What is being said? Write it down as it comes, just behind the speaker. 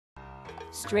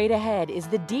Straight ahead is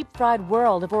the deep-fried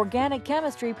world of organic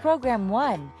chemistry Program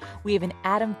 1. We have an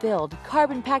atom-filled,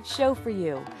 carbon-packed show for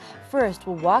you. First,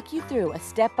 we'll walk you through a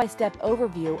step-by-step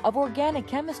overview of organic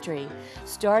chemistry,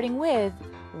 starting with,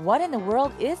 what in the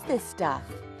world is this stuff?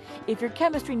 If your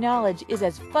chemistry knowledge is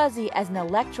as fuzzy as an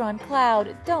electron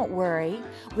cloud, don't worry.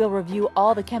 We'll review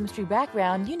all the chemistry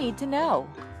background you need to know.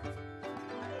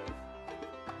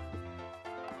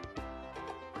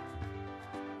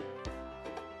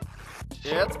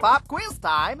 It's pop quiz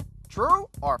time! True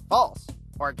or false?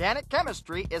 Organic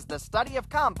chemistry is the study of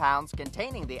compounds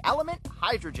containing the element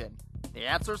hydrogen. The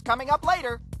answer's coming up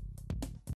later.